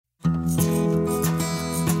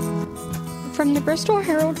From the Bristol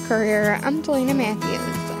Herald-Courier, I'm Delina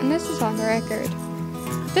Matthews, and this is On the Record.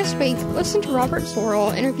 This week, listen to Robert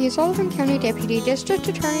Sorrell interview Sullivan County Deputy District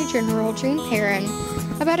Attorney General Gene Perrin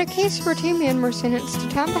about a case where two men were sentenced to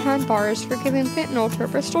time behind bars for giving fentanyl to a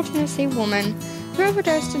Bristol, Tennessee woman who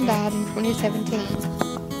overdosed and died in 2017.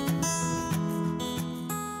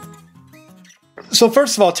 So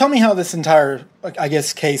first of all, tell me how this entire,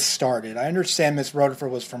 case started. I understand Miss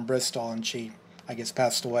Rutherford was from Bristol and she,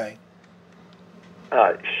 passed away.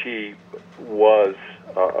 She was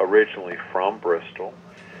originally from Bristol.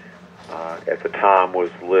 At the time was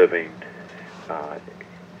living I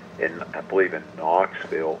believe in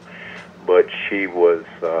Knoxville, but she was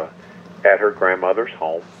at her grandmother's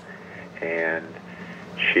home, and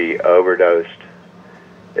she overdosed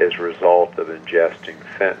as a result of ingesting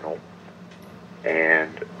fentanyl.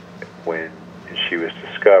 And when she was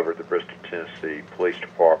discovered, the Bristol, Tennessee Police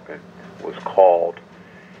Department was called,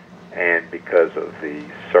 and because of the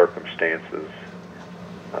circumstances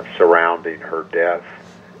surrounding her death,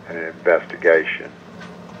 an investigation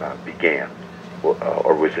began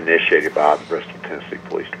or was initiated by the Bristol, Tennessee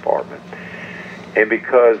Police Department. And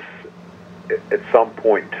because at some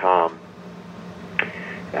point in time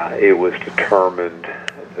it was determined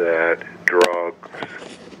that drugs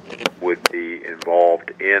would be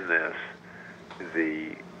involved in this,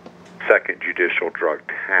 the 2nd Judicial Drug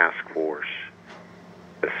Task Force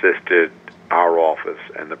assisted our office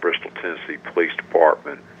and the Bristol, Tennessee Police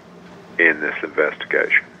Department in this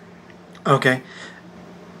investigation. Okay.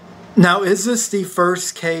 Now, is this the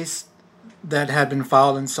first case that had been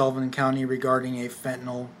filed in Sullivan County regarding a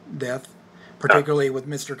fentanyl death, particularly with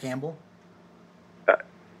Mr. Campbell? I'm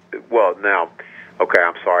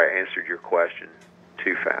sorry, I answered your question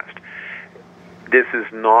too fast. This is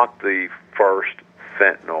not the first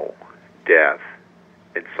fentanyl death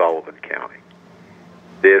in Sullivan County.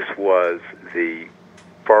 This was the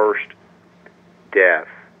first death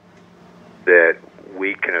that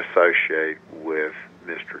we can associate with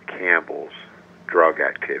Mr. Campbell's drug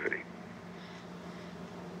activity.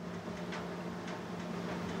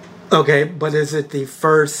 Okay, but is it the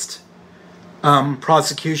first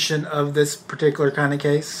prosecution of this particular kind of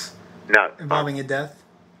case? No. Involving a death?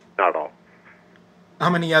 Not at all.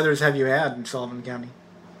 How many others have you had in Sullivan County?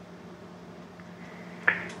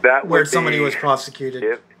 That where somebody was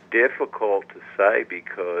prosecuted? Difficult to say,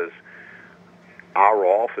 because our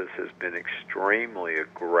office has been extremely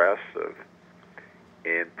aggressive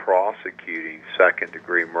in prosecuting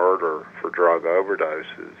second-degree murder for drug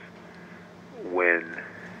overdoses when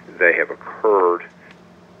they have occurred.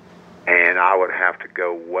 And I would have to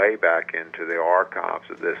go way back into the archives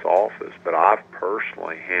of this office, but I've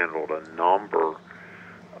personally handled a number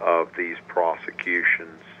of these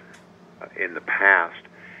prosecutions in the past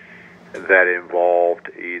that involved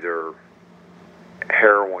either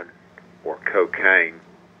heroin or cocaine.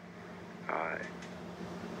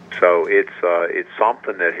 So it's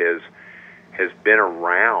something that has been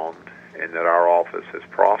around and that our office has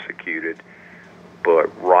prosecuted,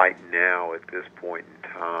 but right now at this point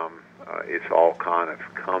in time, it's all kind of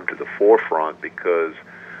come to the forefront because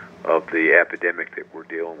of the epidemic that we're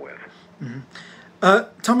dealing with. Mm-hmm.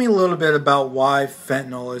 Tell me a little bit about why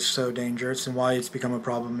fentanyl is so dangerous and why it's become a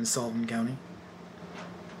problem in Sullivan County.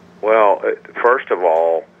 Well, first of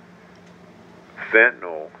all,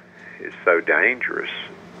 fentanyl is so dangerous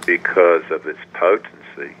because of its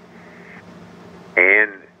potency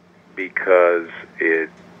and because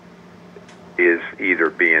it is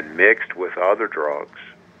either being mixed with other drugs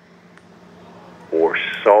or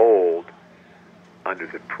sold under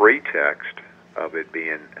the pretext of it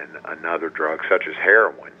being another drug, such as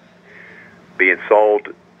heroin. Being sold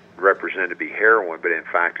represented to be heroin, but in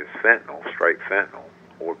fact it's fentanyl, straight fentanyl,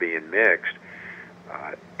 or being mixed.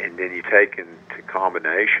 And then you take into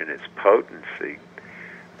combination its potency,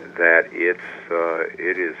 that it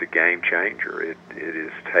is a game changer. It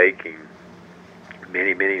is taking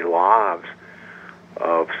many, many lives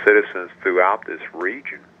of citizens throughout this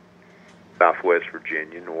region, Southwest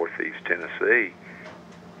Virginia, Northeast Tennessee.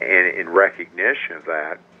 And in recognition of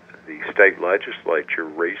that, the state legislature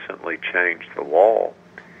recently changed the law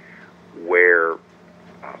where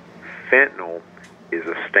fentanyl is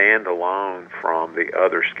a standalone from the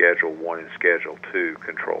other Schedule 1 and Schedule 2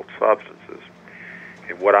 controlled substances.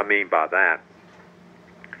 And what I mean by that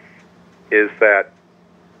is that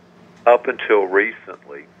up until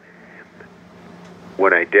recently,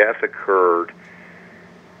 when a death occurred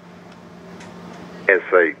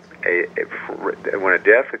when a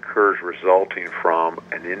death occurs resulting from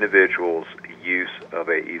an individual's use of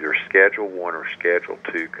either Schedule 1 or Schedule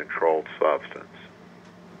 2 controlled substance,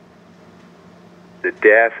 the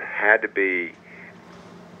death had to be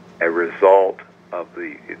a result of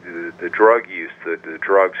the drug use, the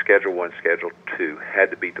drug Schedule 1, Schedule 2,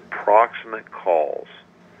 had to be the proximate cause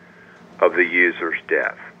of the user's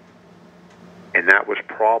death. And that was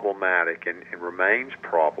problematic and remains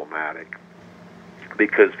problematic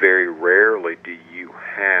because very rarely do you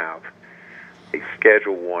have a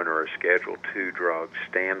Schedule 1 or a Schedule 2 drug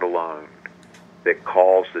standalone that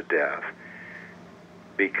cause the death,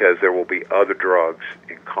 because there will be other drugs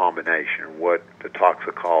in combination, what the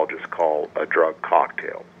toxicologists call a drug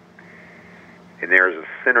cocktail. And there is a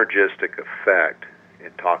synergistic effect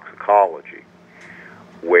in toxicology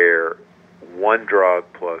where one drug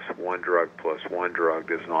plus one drug plus one drug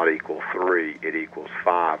does not equal 3, it equals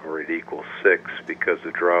 5 or it equals 6, because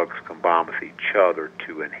the drugs combine with each other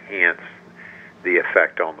to enhance the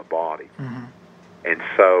effect on the body. Mm-hmm. And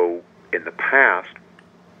so in the past,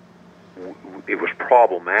 it was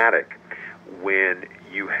problematic when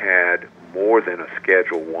you had more than a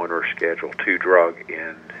Schedule 1 or Schedule 2 drug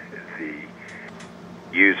in the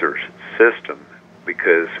user's system,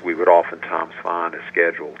 because we would oftentimes find a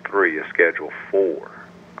Schedule 3, a Schedule 4,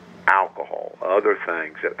 alcohol, other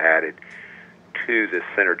things that added to this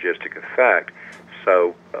synergistic effect.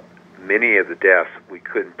 So many of the deaths we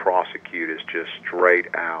couldn't prosecute as just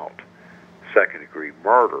straight out second-degree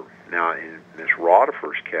murder. Now, in Ms.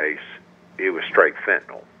 Rodifer's case, it was straight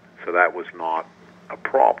fentanyl, so that was not a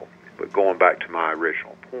problem. But going back to my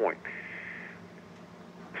original point,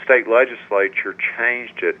 the state legislature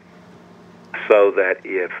changed it so that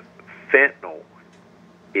if fentanyl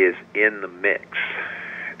is in the mix,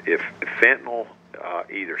 if fentanyl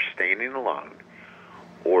either standing alone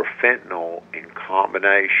or fentanyl in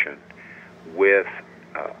combination with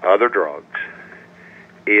other drugs,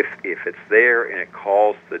 if it's there and it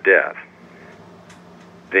caused the death,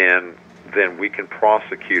 then we can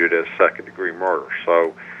prosecute it as second-degree murder.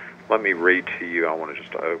 So let me read to you. I want to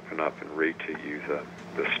just open up and read to you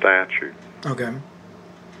the statute. Okay.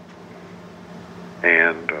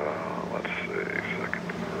 And let's see,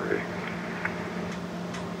 second-degree.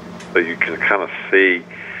 So you can kind of see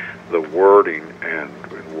the wording and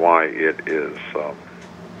why it is. So,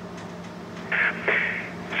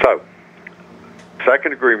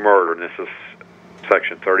 second-degree murder, and this is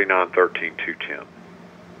Section 3913.210.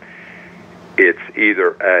 It's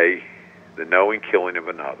either A, the knowing killing of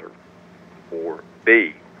another, or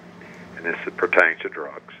B, and this pertains to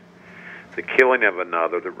drugs, the killing of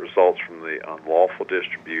another that results from the unlawful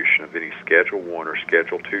distribution of any Schedule 1 or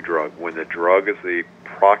Schedule 2 drug when the drug is the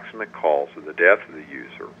proximate cause of the death of the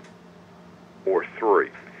user, or 3,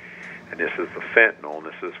 and this is the fentanyl, and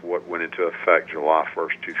this is what went into effect July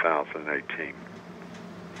 1st, 2018.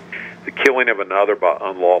 The killing of another by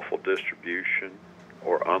unlawful distribution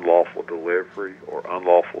or unlawful delivery or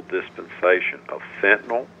unlawful dispensation of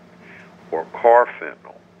fentanyl or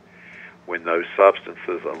carfentanil, when those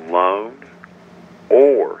substances alone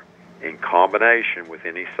or in combination with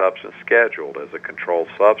any substance scheduled as a controlled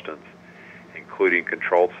substance, including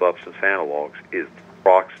controlled substance analogs, is the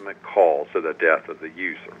proximate cause of the death of the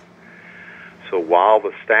user. So while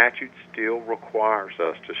the statute still requires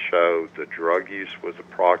us to show the drug use was a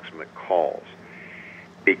proximate cause,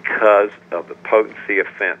 because of the potency of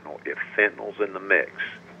fentanyl, if fentanyl's in the mix,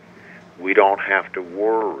 we don't have to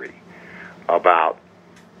worry about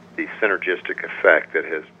the synergistic effect that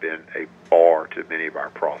has been a bar to many of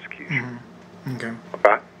our prosecutions. Mm-hmm. Okay.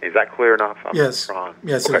 Okay? Is that clear enough? Yes.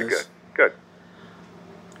 Yes, okay, it is. Good.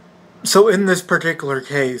 So in this particular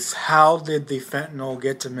case, how did the fentanyl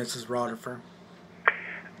get to Mrs. Rodifer?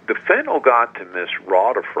 The fentanyl got to Miss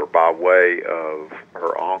Rodifer by way of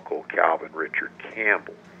her uncle, Calvin Richard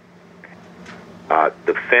Campbell.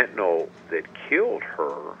 The fentanyl that killed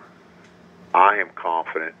her, I am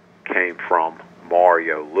confident, came from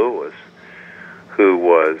Mario Lewis, who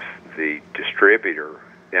was the distributor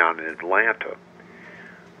down in Atlanta,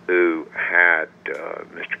 who had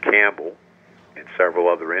Mr. Campbell and several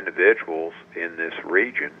other individuals in this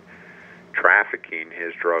region trafficking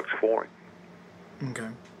his drugs for him. Okay.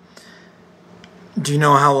 Do you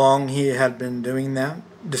know how long he had been doing that,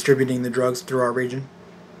 distributing the drugs through our region?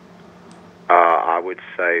 I would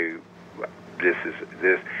say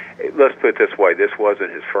let's put it this way, this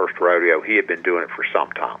wasn't his first rodeo. He had been doing it for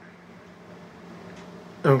some time.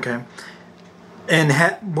 Okay. And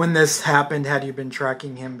when this happened, had you been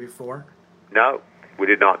tracking him before? No, we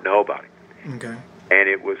did not know about him. Okay. And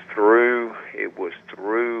it was through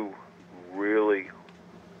really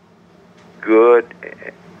good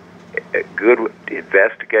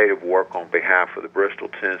investigative work on behalf of the Bristol,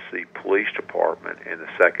 Tennessee Police Department and the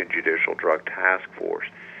 2nd Judicial Drug Task Force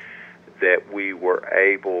that we were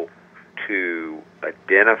able to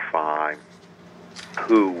identify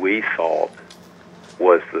who we thought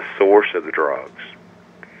was the source of the drugs.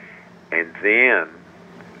 And then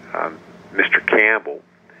Mr. Campbell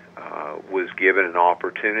was given an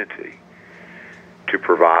opportunity to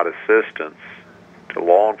provide assistance to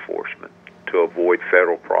law enforcement to avoid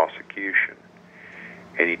federal prosecution.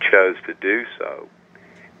 And he chose to do so.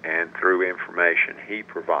 And through information he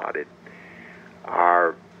provided,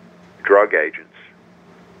 our drug agents,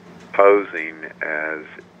 posing as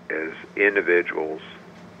individuals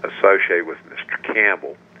associated with Mr.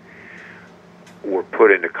 Campbell, were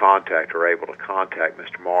put into contact or able to contact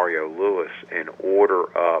Mr. Mario Lewis and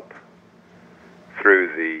order up through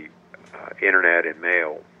the internet and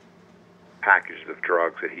mail packages of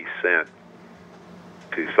drugs that he sent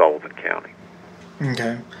to Sullivan County.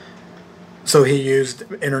 Okay. So he used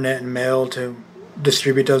internet and mail to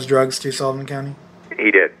distribute those drugs to Sullivan County?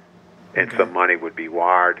 He did. And Okay. some money would be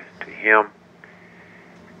wired to him,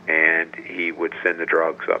 and he would send the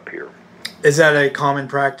drugs up here. Is that a common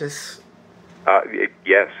practice?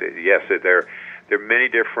 Yes. There are many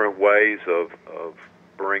different ways of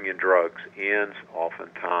bringing drugs in.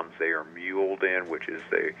 Oftentimes they are muled in, which is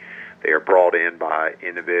they are brought in by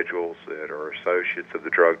individuals that are associates of the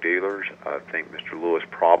drug dealers. I think Mr. Lewis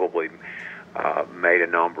probably made a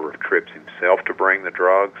number of trips himself to bring the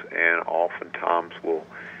drugs, and oftentimes will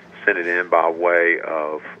send it in by way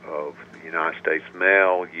of the United States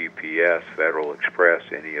Mail, UPS, Federal Express,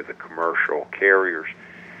 any of the commercial carriers,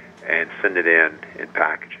 and send it in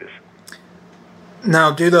packages.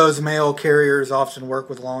 Now, do those mail carriers often work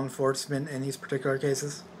with law enforcement in these particular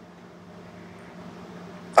cases?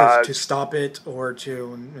 To stop it or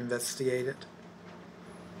to investigate it?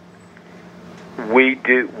 We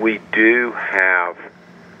do have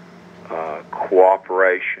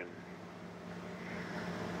cooperation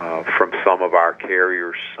from some of our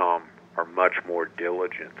carriers. Some are much more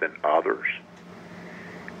diligent than others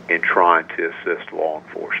in trying to assist law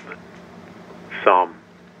enforcement. Some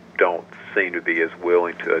don't seem to be as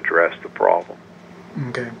willing to address the problem.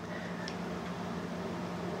 Okay.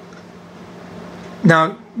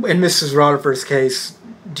 Now, in Mrs. Rutherford's case,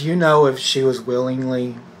 do you know if she was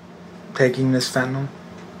willingly taking this fentanyl?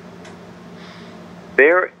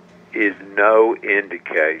 There is no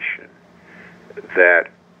indication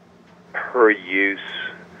that her use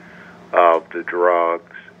of the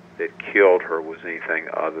drugs that killed her was anything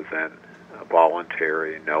other than a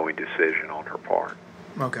voluntary and knowing decision on her part.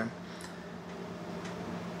 Okay.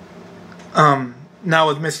 Now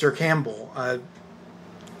with Mr. Campbell,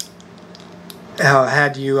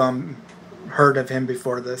 had you heard of him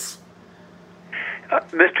before this?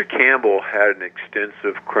 Mr. Campbell had an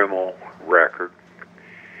extensive criminal record,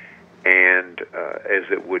 and as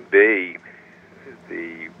it would be,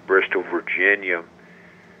 the Bristol, Virginia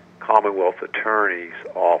Commonwealth Attorney's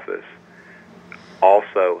Office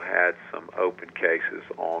also had some open cases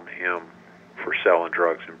on him for selling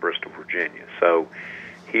drugs in Bristol, Virginia. So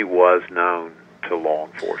he was known to law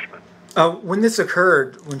enforcement. When this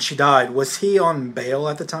occurred, when she died, was he on bail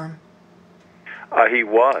at the time? He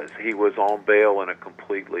was. He was on bail in a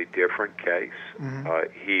completely different case.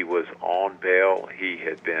 Mm-hmm. He was on bail. He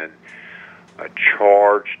had been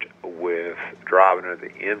charged with driving under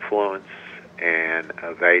the influence and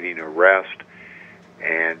evading arrest,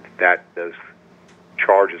 and that those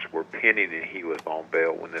charges were pending, and he was on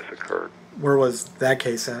bail when this occurred. Where was that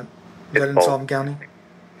case at? Was that in Sullivan County?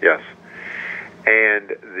 Yes. And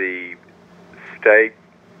the state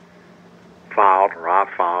filed, or I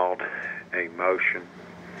filed, a motion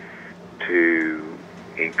to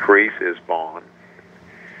increase his bond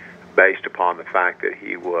based upon the fact that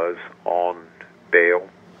he was on bail,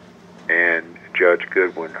 and Judge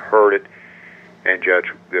Goodwin heard it, and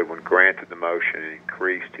Judge Goodwin granted the motion and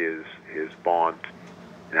increased his bond,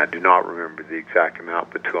 and I do not remember the exact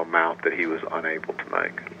amount, but to an amount that he was unable to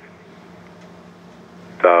make.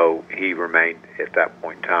 So he remained at that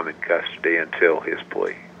point in time in custody until his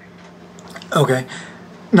plea. Okay.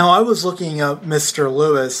 Now, I was looking up Mr.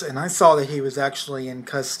 Lewis, and I saw that he was actually in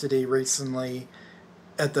custody recently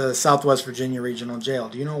at the Southwest Virginia Regional Jail.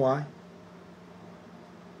 Do you know why?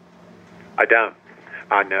 I don't.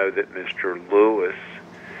 I know that Mr. Lewis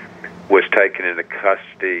was taken into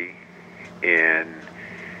custody in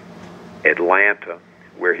Atlanta,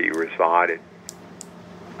 where he resided,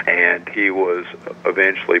 and he was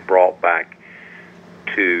eventually brought back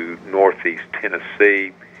to Northeast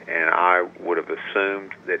Tennessee, and I would have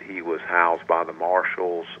assumed that he was housed by the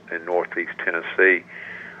marshals in Northeast Tennessee.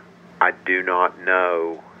 I do not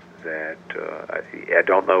know that, I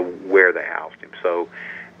don't know where they housed him. So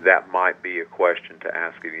that might be a question to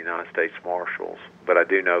ask of the United States Marshals. But I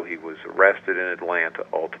do know he was arrested in Atlanta,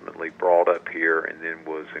 ultimately brought up here, and then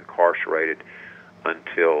was incarcerated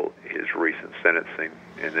until his recent sentencing,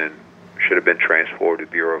 and then should have been transported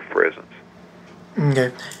to Bureau of Prisons.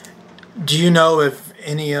 Okay. Do you know if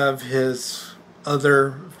any of his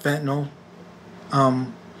other fentanyl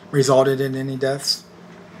resulted in any deaths?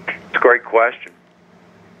 It's a great question.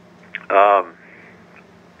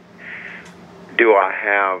 Do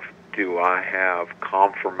I have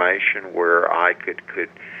confirmation where I could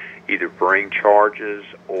either bring charges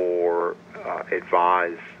or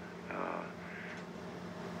advise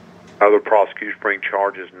other prosecutors bring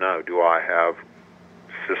charges? No. Do I have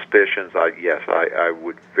suspicions? Yes, I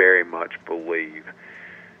would very much believe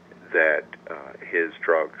that his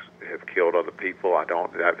drugs have killed other people. I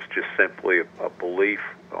don't. That was just simply a belief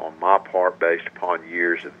on my part based upon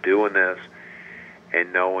years of doing this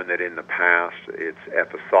and knowing that in the past it's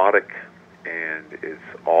episodic, and it's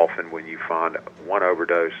often when you find one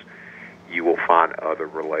overdose, you will find other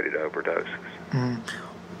related overdoses. Mm.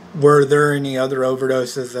 Were there any other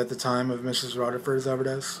overdoses at the time of Mrs. Rutherford's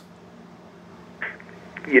overdose?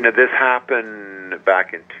 You know, this happened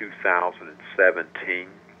back in 2017,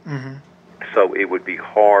 so it would be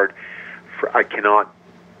hard. I cannot,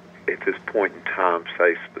 at this point in time,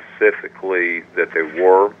 say specifically that there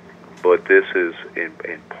were, but this is in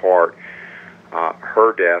part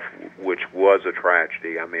her death, which was a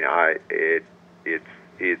tragedy. I mean,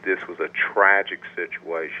 this was a tragic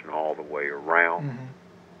situation all the way around.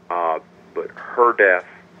 But her death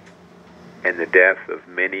and the death of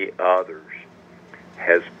many others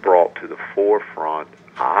has brought to the forefront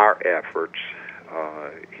our efforts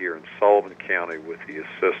here in Sullivan County with the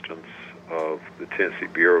assistance of the Tennessee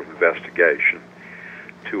Bureau of Investigation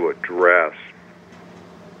to address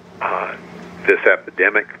this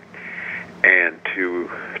epidemic and to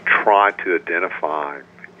try to identify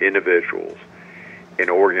individuals and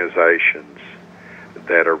organizations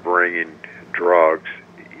that are bringing drugs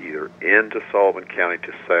either into Sullivan County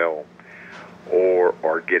to sell or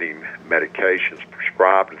are getting medications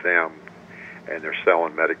prescribed to them, and they're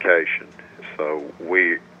selling medication. So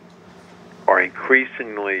we are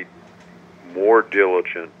increasingly more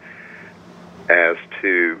diligent as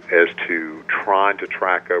to trying to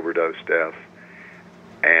track overdose deaths,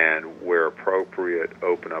 and where appropriate,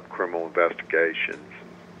 open up criminal investigations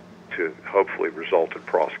to hopefully result in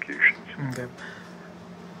prosecutions. Okay.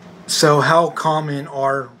 So how common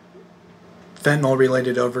are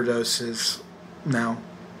fentanyl-related overdoses now?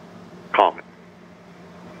 Common.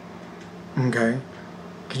 Okay.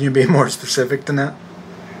 Can you be more specific than that?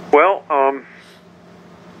 Well,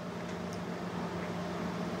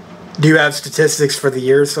 do you have statistics for the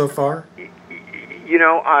year so far? You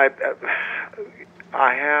know, I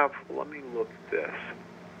have. Let me look at this.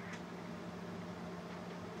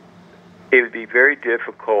 It would be very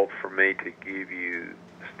difficult for me to give you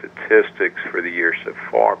statistics for the year so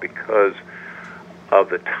far because of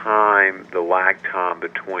the lag time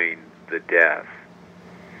between the death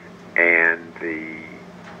and the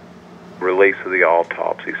release of the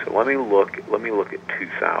autopsy. So let me look at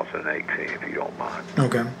 2018, if you don't mind.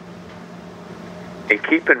 Okay. And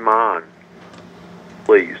keep in mind,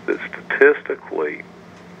 please, that statistically,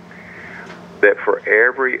 that for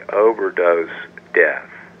every overdose death,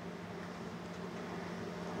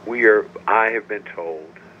 I have been told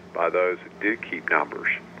by those that do keep numbers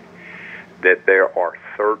that there are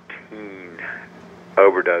 13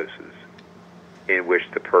 overdoses in which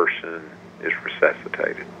the person is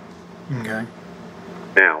resuscitated. Okay.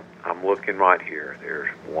 Now, I'm looking right here. There's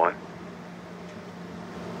 1,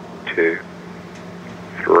 2,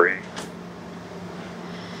 3,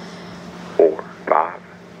 4, 5.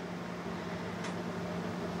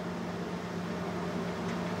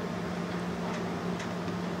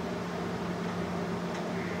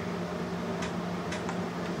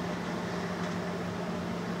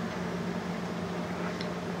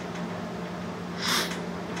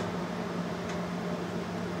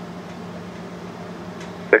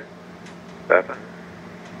 Seven,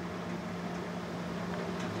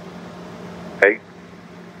 8,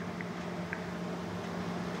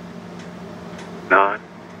 9,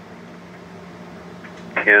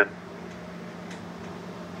 10,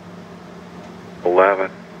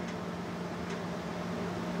 11,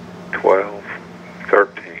 12,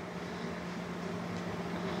 13.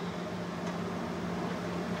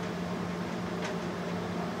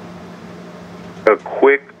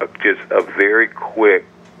 A very quick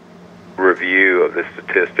review of the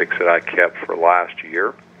statistics that I kept for last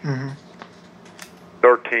year.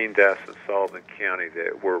 13 deaths in Sullivan County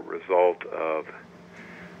that were a result of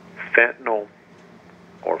fentanyl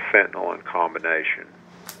or fentanyl in combination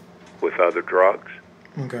with other drugs.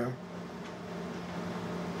 Okay.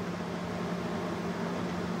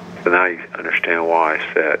 So now you understand why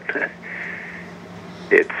I said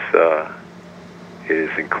it is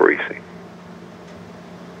increasing.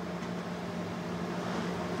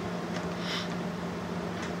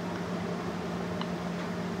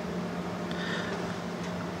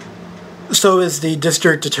 So is the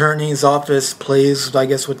district attorney's office pleased, I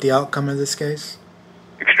guess, with the outcome of this case?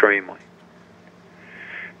 Extremely.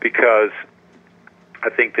 Because I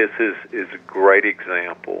think this is a great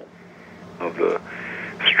example of the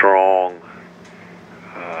strong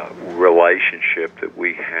relationship that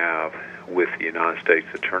we have with the United States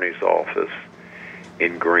Attorney's Office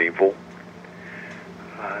in Greenville,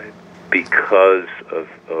 because of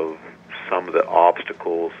some of the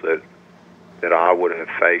obstacles that I would have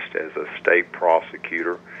faced as a state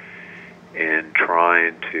prosecutor in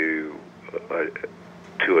trying to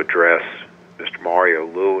address Mr. Mario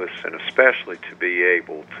Lewis, and especially to be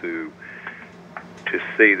able to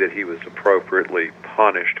see that he was appropriately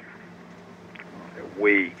punished.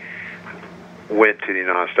 We went to the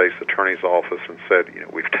United States Attorney's Office and said,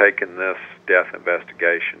 we've taken this death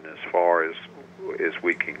investigation as far as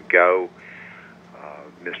we can go.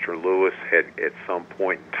 Mr. Lewis had at some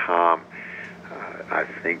point in time, I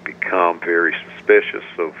think, become very suspicious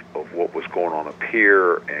of what was going on up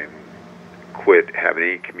here and quit having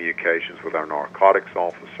any communications with our narcotics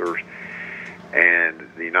officers. And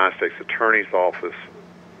the United States Attorney's Office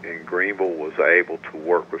in Greenville was able to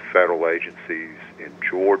work with federal agencies in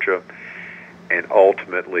Georgia, and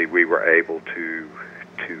ultimately we were able to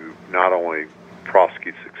not only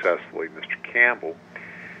prosecute successfully Mr. Campbell,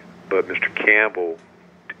 but Mr. Campbell,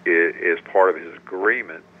 is part of his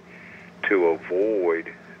agreement to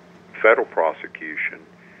avoid federal prosecution,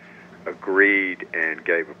 agreed and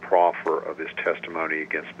gave a proffer of his testimony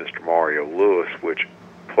against Mr. Mario Lewis, which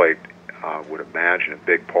played, I would imagine, a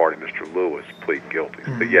big part in Mr. Lewis pleading guilty.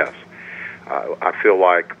 Mm-hmm. So yes, I feel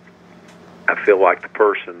like the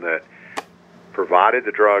person that provided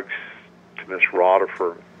the drugs to Ms.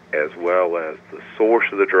 Rotherford, as well as the source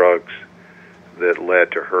of the drugs that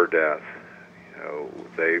led to her death,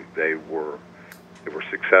 they were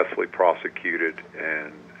successfully prosecuted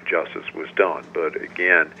and justice was done. But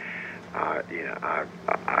again,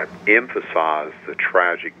 I emphasize the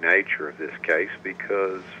tragic nature of this case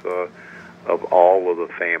because of all of the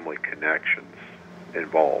family connections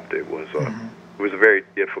involved. It was a very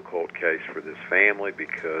difficult case for this family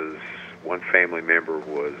because one family member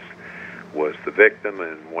was the victim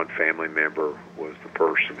and one family member was the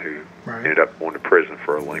person who ended up going to prison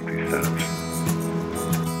for a lengthy sentence.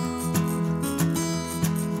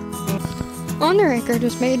 On the Record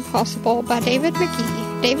is made possible by David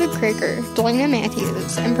McGee, David Krieger, Delina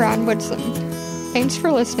Matthews, and Brian Woodson. Thanks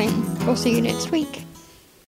for listening. We'll see you next week.